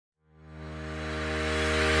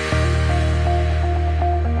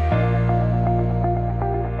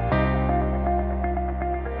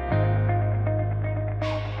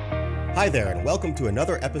Hi there, and welcome to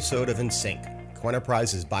another episode of In Sync,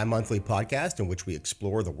 Coenterprise's bi-monthly podcast in which we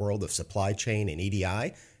explore the world of supply chain and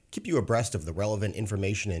EDI, keep you abreast of the relevant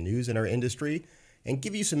information and news in our industry, and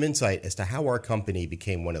give you some insight as to how our company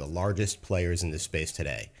became one of the largest players in this space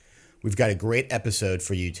today. We've got a great episode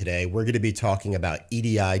for you today. We're going to be talking about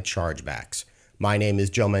EDI chargebacks. My name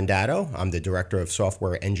is Joe Mandato. I'm the Director of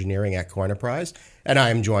Software Engineering at Coenterprise, and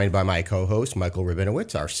I am joined by my co-host, Michael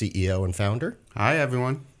Rabinowitz, our CEO and founder. Hi,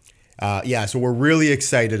 everyone. So we're really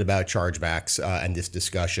excited about chargebacks and this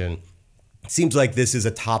discussion. It seems like this is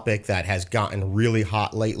a topic that has gotten really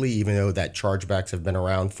hot lately, even though that chargebacks have been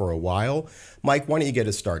around for a while. Mike, why don't you get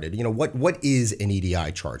us started? What is an EDI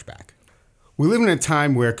chargeback? We live in a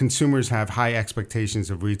time where consumers have high expectations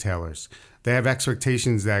of retailers. They have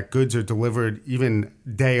expectations that goods are delivered even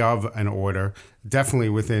day of an order, definitely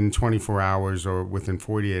within 24 hours or within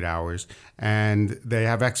 48 hours. And they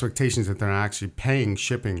have expectations that they're not actually paying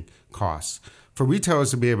shipping costs. For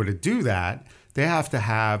retailers to be able to do that, they have to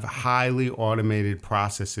have highly automated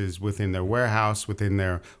processes within their warehouse, within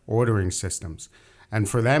their ordering systems. And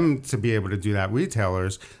for them to be able to do that,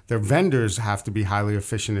 retailers, their vendors have to be highly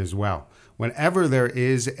efficient as well. Whenever there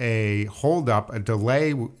is a holdup, a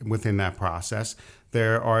delay within that process,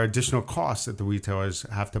 there are additional costs that the retailers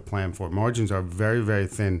have to plan for. Margins are very, very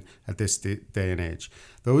thin at this day and age.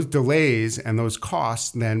 Those delays and those costs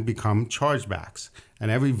then become chargebacks. And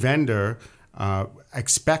every vendor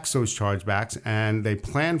expects those chargebacks, and they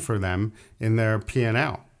plan for them in their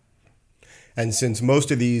P&L. And since most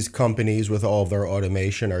of these companies with all of their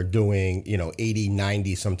automation are doing, 80,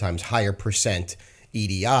 90, sometimes higher percent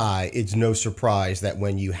EDI, it's no surprise that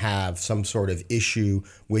when you have some sort of issue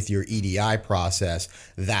with your EDI process,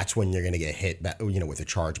 that's when you're going to get hit, with a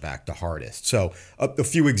chargeback the hardest. So a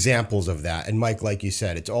few examples of that. And Mike, like you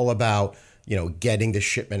said, it's all about getting the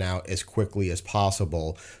shipment out as quickly as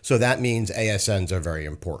possible. So that means ASNs are very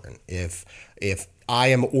important. If I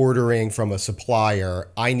am ordering from a supplier,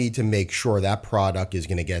 I need to make sure that product is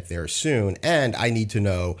going to get there soon. And I need to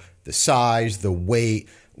know the size, the weight,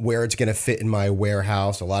 where it's going to fit in my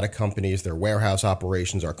warehouse. A lot of companies, their warehouse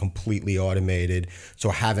operations are completely automated. So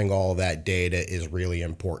having all that data is really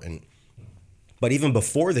important. But even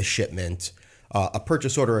before the shipment, a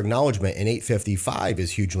purchase order acknowledgement in 855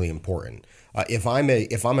 is hugely important. If I'm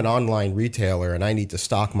an online retailer and I need to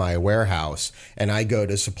stock my warehouse and I go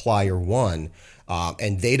to supplier one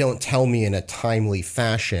and they don't tell me in a timely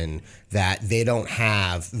fashion that they don't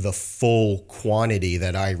have the full quantity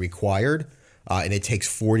that I required, and it takes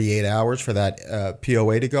 48 hours for that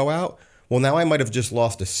POA to go out, well, now I might have just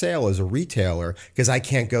lost a sale as a retailer because I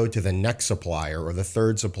can't go to the next supplier or the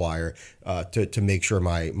third supplier to make sure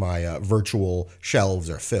my virtual shelves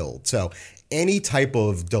are filled. So any type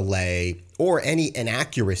of delay or any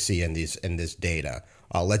inaccuracy in this data.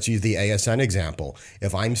 Let's use the ASN example.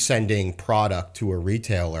 If I'm sending product to a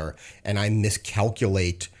retailer and I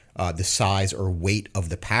miscalculate the size or weight of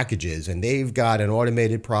the packages, and they've got an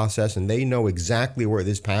automated process and they know exactly where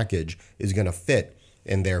this package is going to fit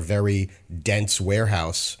in their very dense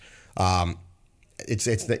warehouse,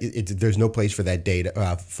 there's no place for that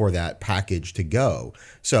data for that package to go.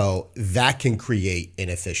 So that can create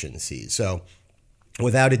inefficiencies. So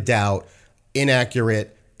without a doubt,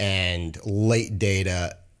 inaccurate and late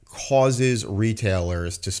data causes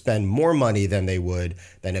retailers to spend more money than they would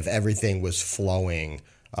than if everything was flowing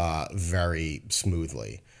very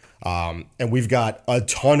smoothly. And we've got a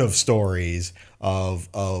ton of stories of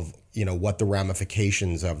what the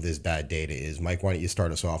ramifications of this bad data is. Mike, why don't you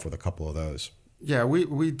start us off with a couple of those? Yeah,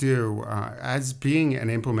 we do. As being an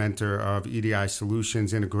implementer of EDI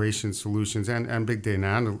solutions, integration solutions, and big data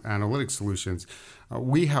analytics solutions,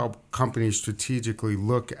 we help companies strategically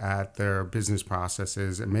look at their business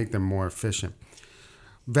processes and make them more efficient.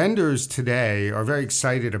 Vendors today are very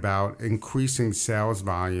excited about increasing sales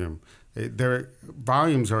volume. Their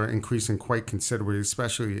volumes are increasing quite considerably,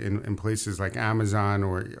 especially in places like Amazon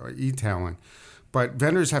or e-tailing. But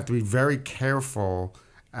vendors have to be very careful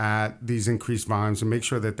at these increased volumes and make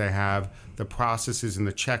sure that they have the processes and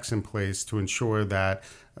the checks in place to ensure that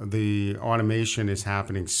the automation is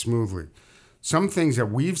happening smoothly. Some things that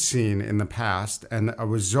we've seen in the past and a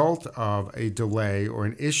result of a delay or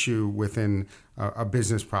an issue within a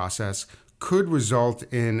business process could result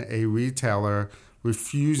in a retailer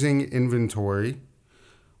refusing inventory,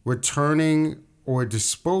 returning or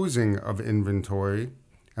disposing of inventory,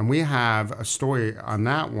 and we have a story on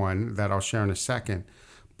that one that I'll share in a second,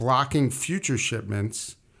 blocking future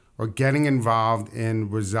shipments, or getting involved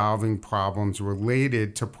in resolving problems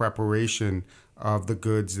related to preparation of the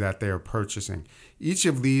goods that they are purchasing. Each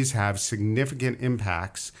of these have significant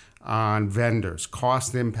impacts on vendors,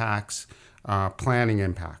 cost impacts, planning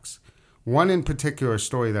impacts. One in particular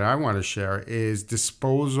story that I want to share is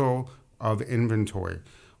disposal of inventory.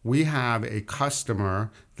 We have a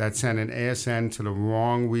customer that sent an ASN to the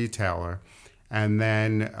wrong retailer and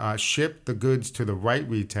then shipped the goods to the right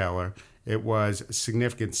retailer. It was a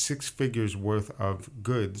significant 6 figures worth of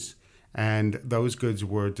goods, and those goods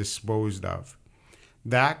were disposed of.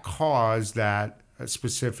 That caused that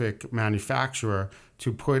specific manufacturer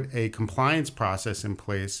to put a compliance process in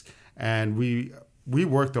place, and we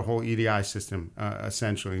worked the whole EDI system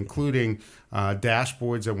essentially, including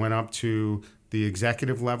dashboards that went up to the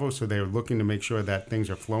executive level, so they were looking to make sure that things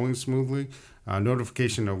are flowing smoothly.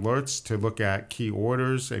 Notification alerts to look at key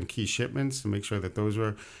orders and key shipments to make sure that those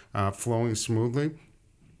were flowing smoothly.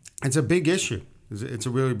 It's a big issue. It's a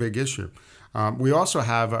really big issue. We also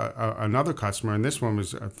have another customer, and this one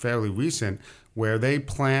was fairly recent, where they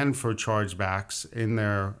plan for chargebacks in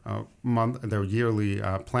their their yearly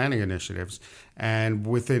planning initiatives, and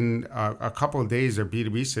within a couple of days, their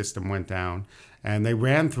B2B system went down, and they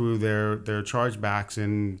ran through their chargebacks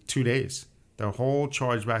in 2 days. The whole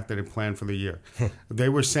chargeback that they planned for the year. They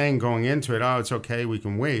were saying going into it, oh, it's okay, we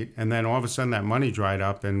can wait, and then all of a sudden that money dried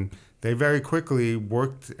up, and they very quickly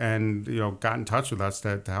worked and got in touch with us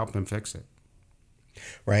to help them fix it.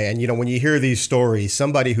 Right. And, when you hear these stories,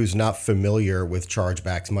 somebody who's not familiar with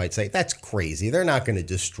chargebacks might say, that's crazy. They're not going to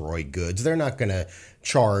destroy goods. They're not going to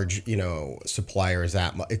charge, suppliers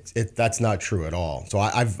that much. That's not true at all. So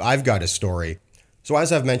I've got a story. So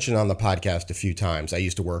as I've mentioned on the podcast a few times, I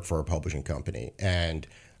used to work for a publishing company. And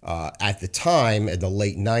at the time, in the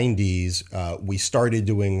late 90s, we started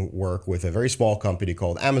doing work with a very small company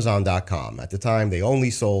called Amazon.com. At the time, they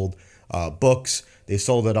only sold books. They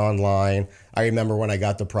sold it online. I remember when I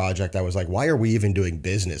got the project, I was like, why are we even doing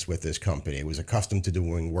business with this company? It was accustomed to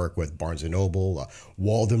doing work with Barnes & Noble,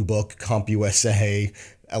 Walden Book, CompUSA,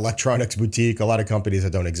 Electronics Boutique, a lot of companies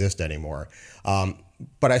that don't exist anymore.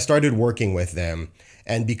 But I started working with them.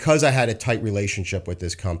 And because I had a tight relationship with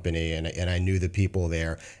this company and I knew the people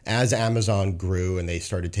there, as Amazon grew and they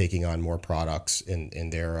started taking on more products in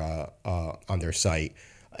their on their site,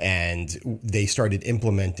 and they started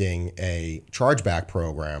implementing a chargeback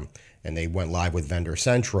program, and they went live with Vendor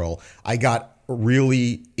Central, I got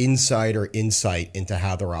really insider insight into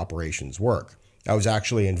how their operations work. I was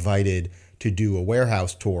actually invited to do a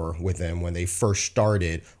warehouse tour with them when they first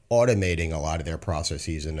started automating a lot of their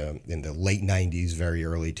processes in the late 90s, very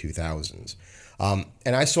early 2000s.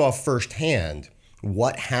 And I saw firsthand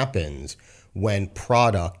what happens when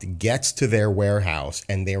product gets to their warehouse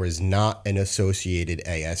and there is not an associated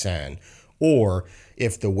ASN, or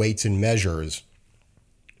if the weights and measures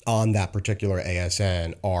on that particular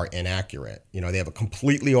ASN are inaccurate. They have a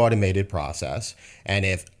completely automated process, and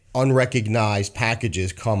if unrecognized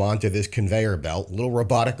packages come onto this conveyor belt, little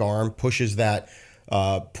robotic arm pushes that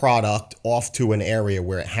product off to an area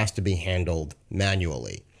where it has to be handled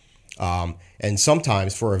manually. And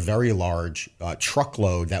sometimes for a very large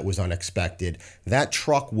truckload that was unexpected, that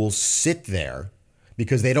truck will sit there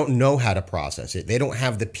because they don't know how to process it. They don't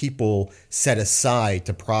have the people set aside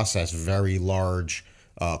to process very large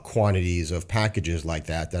quantities of packages like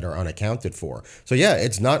that are unaccounted for. So yeah,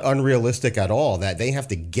 it's not unrealistic at all that they have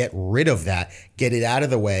to get rid of that, get it out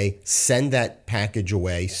of the way, send that package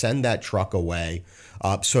away, send that truck away,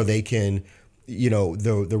 so they can,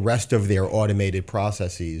 the rest of their automated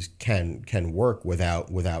processes can work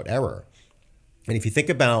without error. And if you think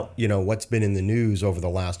about, what's been in the news over the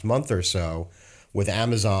last month or so, with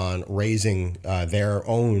Amazon raising their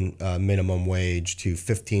own minimum wage to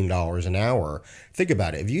 $15 an hour, think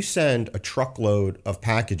about it. If you send a truckload of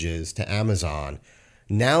packages to Amazon,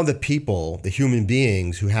 now the people, the human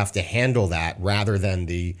beings who have to handle that rather than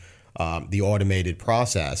the automated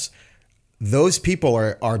process, those people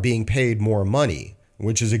are being paid more money,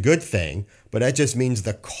 which is a good thing, but that just means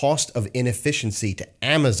the cost of inefficiency to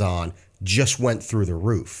Amazon just went through the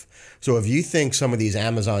roof. So if you think some of these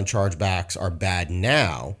Amazon chargebacks are bad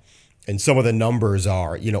now, and some of the numbers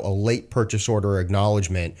are, a late purchase order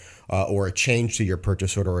acknowledgement or a change to your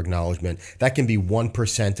purchase order acknowledgement, that can be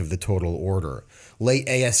 1% of the total order. Late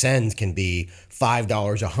ASNs can be $5,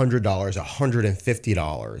 $100,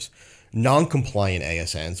 $150. Non-compliant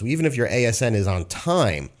ASNs, so even if your ASN is on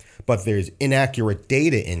time, but there's inaccurate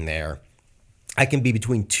data in there, that can be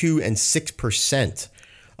between 2 and 6%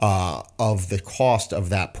 of the cost of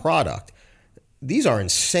that product. These are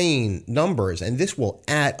insane numbers, and this will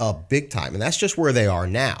add up big time. And that's just where they are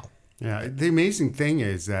now. Yeah, the amazing thing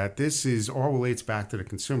is that this is all relates back to the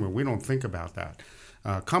consumer. We don't think about that.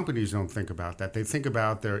 Companies don't think about that. They think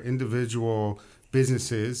about their individual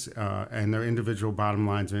businesses and their individual bottom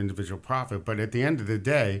lines, their individual profit. But at the end of the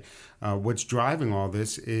day, what's driving all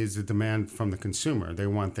this is the demand from the consumer. They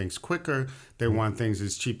want things quicker. They want things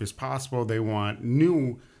as cheap as possible. They want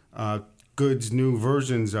new goods, new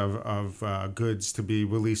versions of goods to be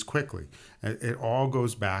released quickly. It all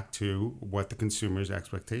goes back to what the consumer's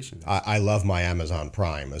expectation is. I love my Amazon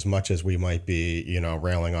Prime. As much as we might be,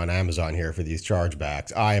 railing on Amazon here for these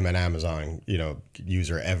chargebacks, I am an Amazon,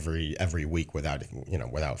 user every week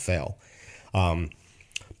without fail. But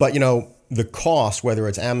the cost, whether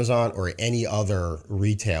it's Amazon or any other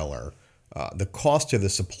retailer, the cost to the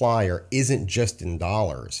supplier isn't just in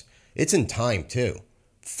dollars; it's in time too.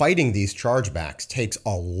 Fighting these chargebacks takes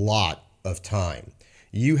a lot of time.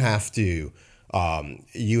 You have to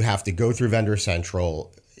go through Vendor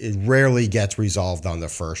Central. It rarely gets resolved on the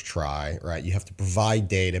first try, right? You have to provide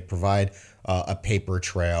data, provide a paper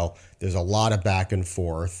trail. There's a lot of back and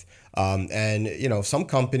forth, and some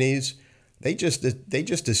companies they just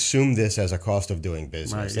assume this as a cost of doing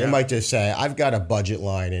business. Right, They might just say, "I've got a budget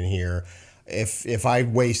line in here. If I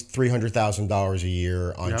waste $300,000 a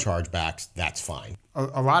year on chargebacks, that's fine."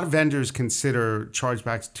 A lot of vendors consider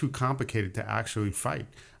chargebacks too complicated to actually fight.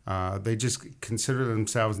 They just consider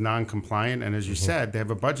themselves non-compliant, and as you said, they have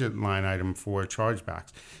a budget line item for chargebacks.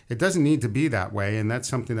 It doesn't need to be that way, and that's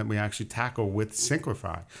something that we actually tackle with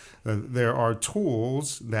Synchrify. There are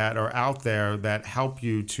tools that are out there that help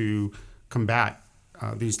you to combat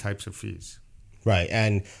these types of fees. Right.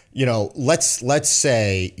 And, let's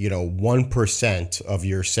say, 1% of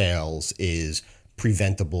your sales is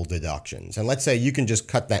preventable deductions. And let's say you can just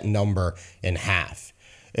cut that number in half.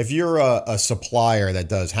 If you're a supplier that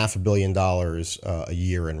does $500 million a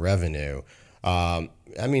year in revenue,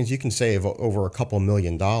 that means you can save over a couple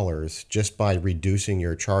 $1,000,000 just by reducing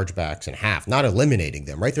your chargebacks in half, not eliminating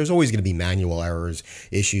them, right? There's always going to be manual errors,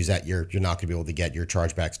 issues that you're not going to be able to get your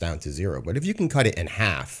chargebacks down to zero. But if you can cut it in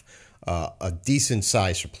half, a decent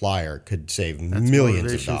sized supplier could save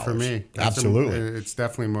millions of dollars. For me. Absolutely. It's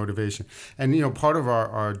definitely motivation. And, part of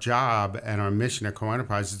our job and our mission at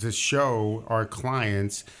Co-Enterprise is to show our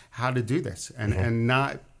clients how to do this and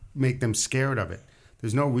not make them scared of it.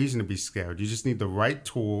 There's no reason to be scared. You just need the right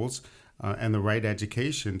tools and the right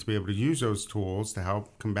education to be able to use those tools to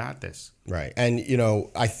help combat this. Right. And,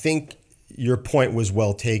 I think your point was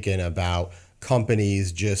well taken about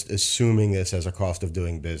companies just assuming this as a cost of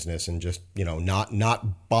doing business and just,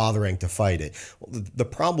 not bothering to fight it. The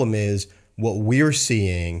problem is what we're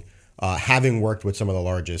seeing, having worked with some of the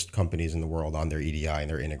largest companies in the world on their EDI and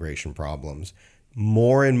their integration problems,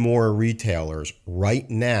 more and more retailers right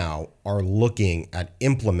now are looking at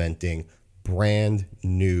implementing brand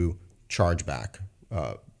new chargeback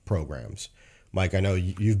programs. Mike, I know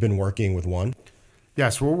you've been working with one.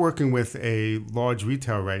 Yes, we're working with a large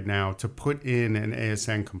retailer right now to put in an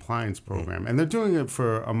ASN compliance program. And they're doing it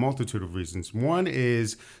for a multitude of reasons. One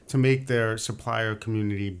is to make their supplier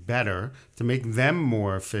community better, to make them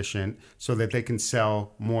more efficient so that they can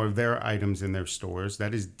sell more of their items in their stores.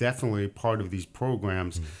 That is definitely part of these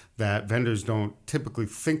programs that vendors don't typically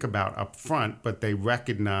think about up front, but they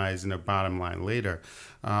recognize in their bottom line later.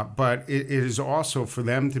 But it is also for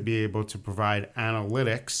them to be able to provide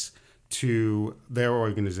analytics to their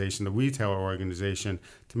organization, the retailer organization,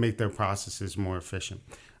 to make their processes more efficient.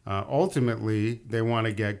 Ultimately, they want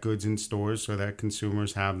to get goods in stores so that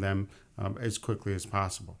consumers have them as quickly as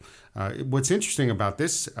possible. What's interesting about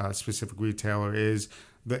this specific retailer is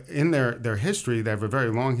that in their history, they have a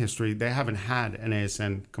very long history, they haven't had an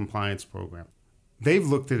ASN compliance program. They've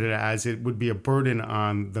looked at it as it would be a burden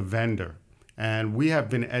on the vendor. And we have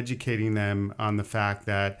been educating them on the fact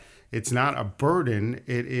that it's not a burden,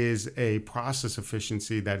 it is a process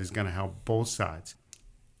efficiency that is going to help both sides.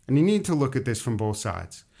 And you need to look at this from both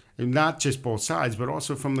sides. And not just both sides, but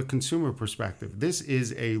also from the consumer perspective. This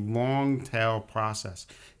is a long tail process.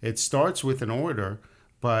 It starts with an order,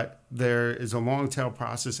 but there is a long tail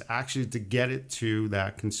process actually to get it to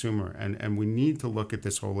that consumer. And we need to look at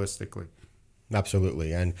this holistically.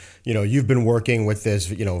 Absolutely. And, you've been working with this,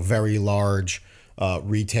 very large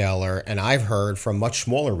retailer, and I've heard from much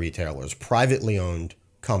smaller retailers, privately owned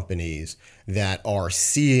companies that are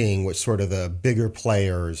seeing what sort of the bigger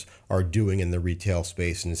players are doing in the retail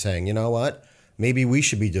space and saying, you know what, maybe we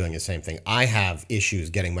should be doing the same thing. I have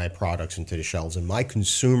issues getting my products into the shelves, and my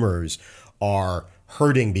consumers are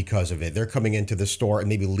hurting because of it. They're coming into the store and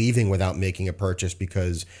maybe leaving without making a purchase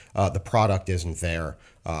because the product isn't there.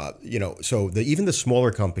 Even the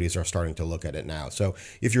smaller companies are starting to look at it now. So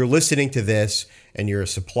if you're listening to this and you're a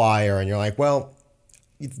supplier and you're like, well,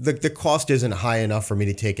 the cost isn't high enough for me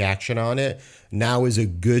to take action on it, now is a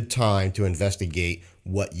good time to investigate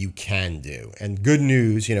what you can do. And good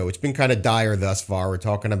news, it's been kind of dire thus far. We're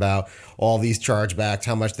talking about all these chargebacks,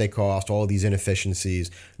 how much they cost, all these inefficiencies.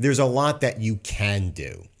 There's a lot that you can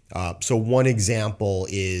do. So one example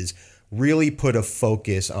is really put a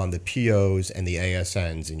focus on the POs and the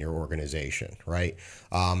ASNs in your organization, right?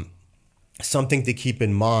 Something to keep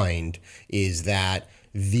in mind is that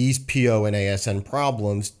these PO and ASN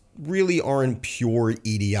problems really aren't pure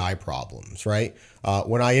EDI problems, right?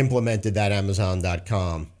 When I implemented that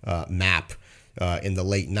Amazon.com map in the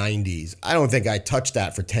late 90s, I don't think I touched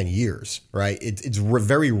that for 10 years, right? It's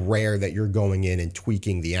very rare that you're going in and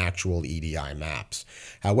tweaking the actual EDI maps.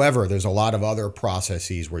 However, there's a lot of other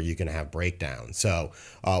processes where you can have breakdowns. So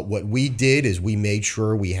what we did is we made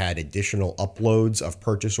sure we had additional uploads of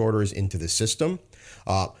purchase orders into the system.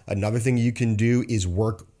 Another thing you can do is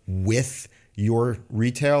work with your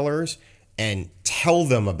retailers and tell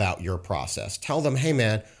them about your process. Tell them, hey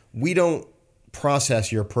man, we don't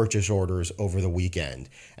process your purchase orders over the weekend.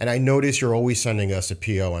 And I notice you're always sending us a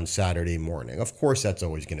PO on Saturday morning. Of course, that's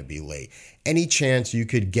always going to be late. Any chance you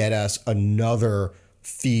could get us another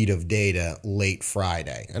feed of data late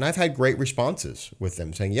Friday? And I've had great responses with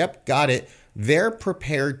them saying, yep, got it. They're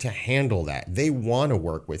prepared to handle that. They want to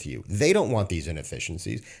work with you. They don't want these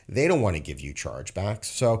inefficiencies. They don't want to give you chargebacks.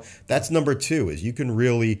 So that's number two, is you can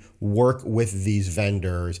really work with these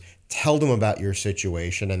vendors, tell them about your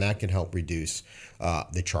situation, and that can help reduce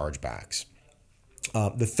the chargebacks.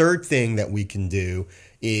 The third thing that we can do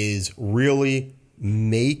is really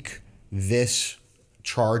make this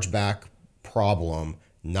chargeback problem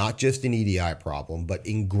not just an EDI problem, but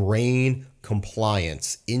ingrain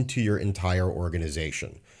compliance into your entire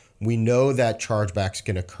organization. We know that chargebacks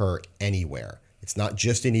can occur anywhere. It's not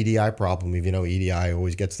just an EDI problem, even though EDI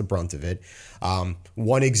always gets the brunt of it.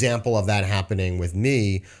 One example of that happening with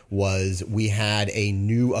me was we had a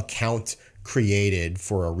new account created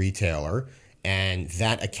for a retailer, and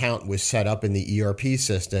that account was set up in the ERP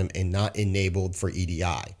system and not enabled for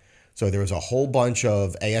EDI. So there was a whole bunch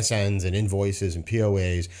of ASNs and invoices and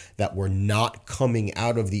POAs that were not coming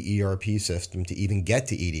out of the ERP system to even get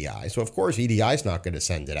to EDI. So of course, EDI is not going to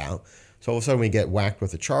send it out. So all of a sudden we get whacked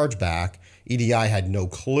with a chargeback. EDI had no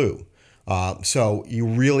clue. So you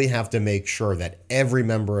really have to make sure that every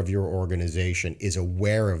member of your organization is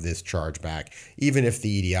aware of this chargeback, even if the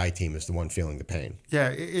EDI team is the one feeling the pain. Yeah,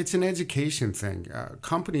 it's an education thing.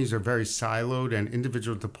 Companies are very siloed, and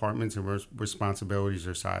individual departments and responsibilities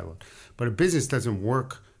are siloed. But a business doesn't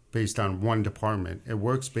work based on one department. It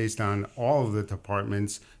works based on all of the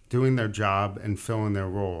departments doing their job and filling their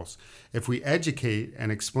roles. If we educate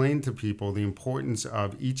and explain to people the importance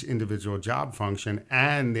of each individual job function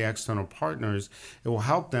and the external partners, it will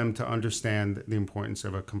help them to understand the importance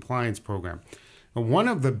of a compliance program. And one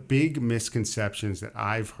of the big misconceptions that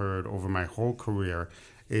I've heard over my whole career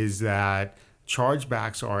is that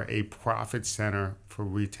chargebacks are a profit center for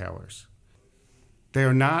retailers. They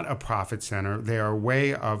are not a profit center. They are a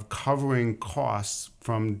way of covering costs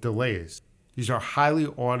from delays. These are highly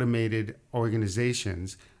automated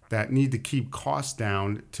organizations that need to keep costs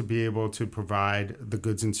down to be able to provide the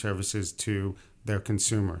goods and services to their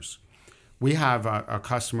consumers. We have a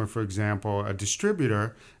customer, for example, a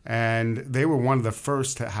distributor, and they were one of the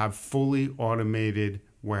first to have fully automated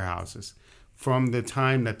warehouses. From the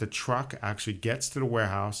time that the truck actually gets to the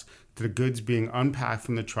warehouse, to the goods being unpacked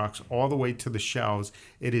from the trucks, all the way to the shelves,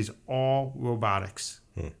 it is all robotics.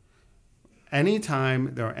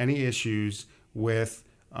 Anytime there are any issues with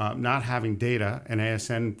not having data, an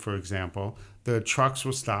ASN, for example, the trucks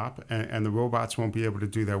will stop and the robots won't be able to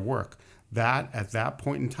do their work. At that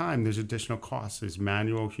point in time, there's additional costs. There's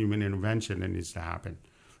manual human intervention that needs to happen.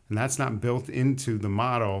 And that's not built into the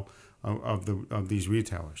model of these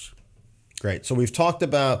retailers. Great. So we've talked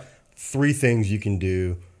about three things you can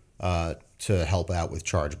do to help out with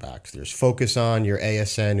chargebacks. There's focus on your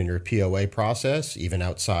ASN and your POA process, even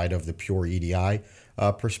outside of the pure EDI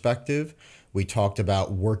perspective. We talked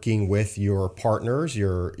about working with your partners,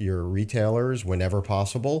 your retailers, whenever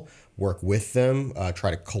possible. Work with them, try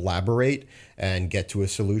to collaborate and get to a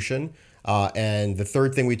solution. And the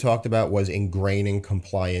third thing we talked about was ingraining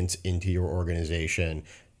compliance into your organization.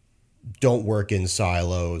 Don't work in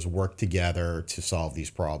silos, work together to solve these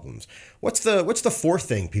problems. What's the fourth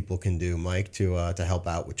thing people can do, Mike, to help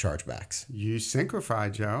out with chargebacks? Use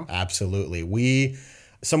Synchrify, Joe. Absolutely. We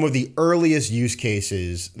Some of the earliest use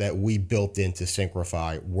cases that we built into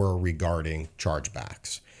Synchrify were regarding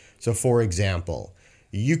chargebacks. So for example,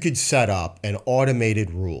 you could set up an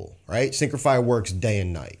automated rule, right? Synchrify works day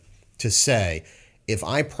and night to say, if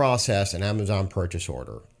I process an Amazon purchase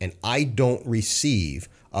order and I don't receive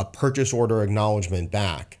a purchase order acknowledgement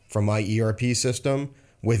back from my ERP system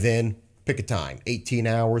within, pick a time, 18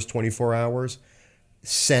 hours, 24 hours,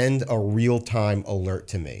 send a real-time alert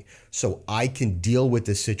to me so I can deal with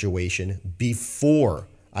the situation before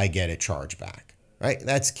I get a chargeback, right?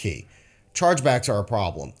 That's key. Chargebacks are a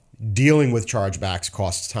problem. Dealing with chargebacks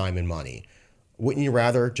costs time and money. Wouldn't you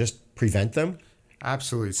rather just prevent them?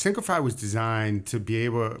 Absolutely. Synchrify was designed to be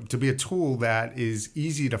a tool that is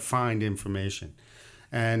easy to find information.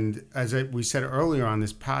 And as we said earlier on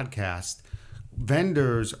this podcast,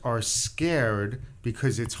 vendors are scared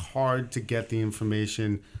because it's hard to get the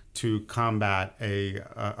information to combat a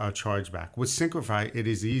chargeback. With Synchrify, it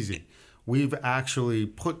is easy. We've actually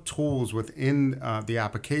put tools within the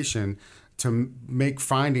application to make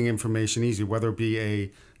finding information easy, whether it be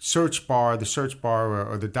a search bar,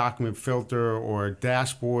 or the document filter, or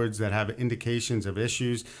dashboards that have indications of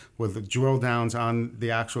issues with drill downs on the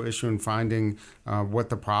actual issue and finding what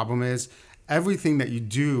the problem is. Everything that you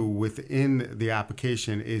do within the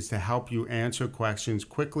application is to help you answer questions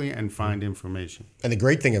quickly and find information. And the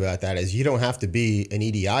great thing about that is you don't have to be an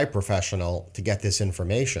EDI professional to get this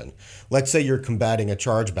information. Let's say you're combating a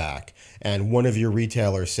chargeback and one of your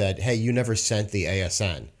retailers said, hey, you never sent the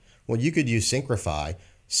ASN. Well, you could use Synchrify,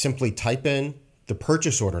 simply type in the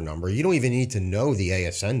purchase order number. You don't even need to know the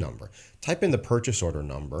ASN number. Type in the purchase order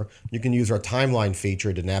number. You can use our timeline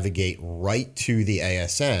feature to navigate right to the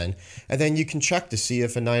ASN, and then you can check to see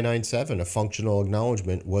if a 997, a functional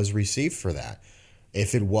acknowledgement, was received for that.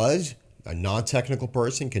 If it was, a non-technical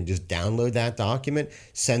person can just download that document,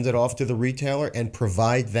 send it off to the retailer, and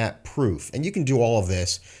provide that proof. And you can do all of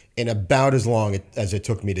this in about as long as it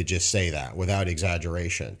took me to just say that, without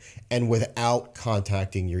exaggeration, and without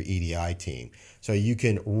contacting your EDI team. So you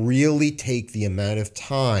can really take the amount of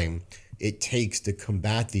time it takes to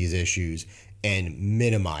combat these issues and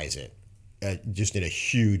minimize it, just in a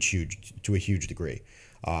huge degree.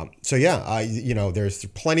 There's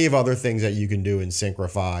plenty of other things that you can do in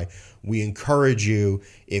Synchrify. We encourage you,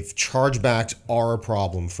 if chargebacks are a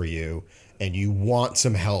problem for you and you want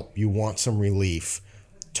some help, you want some relief,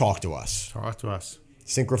 talk to us.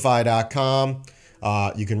 Synchrify.com.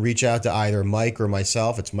 You can reach out to either Mike or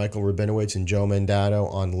myself. It's Michael Rabinowitz and Joe Mandato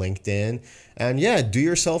on LinkedIn. And yeah, do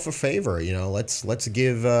yourself a favor. Let's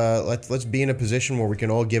be in a position where we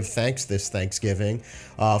can all give thanks this Thanksgiving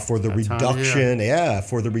for the reduction. Yeah,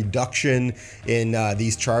 for the reduction in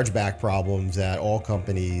these chargeback problems that all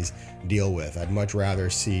companies deal with. I'd much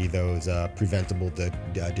rather see those preventable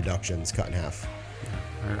deductions cut in half.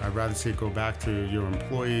 I'd rather see it go back to your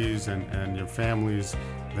employees and your families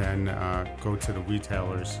than go to the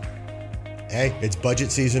retailers. Hey, it's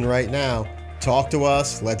budget season right now. Talk to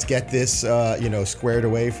us. Let's get this squared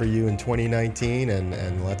away for you in 2019,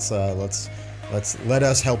 and let's let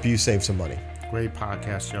us help you save some money. Great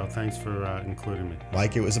podcast, Joe. Thanks for including me.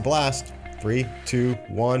 Mike, it was a blast. 3, 2,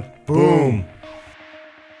 1, boom.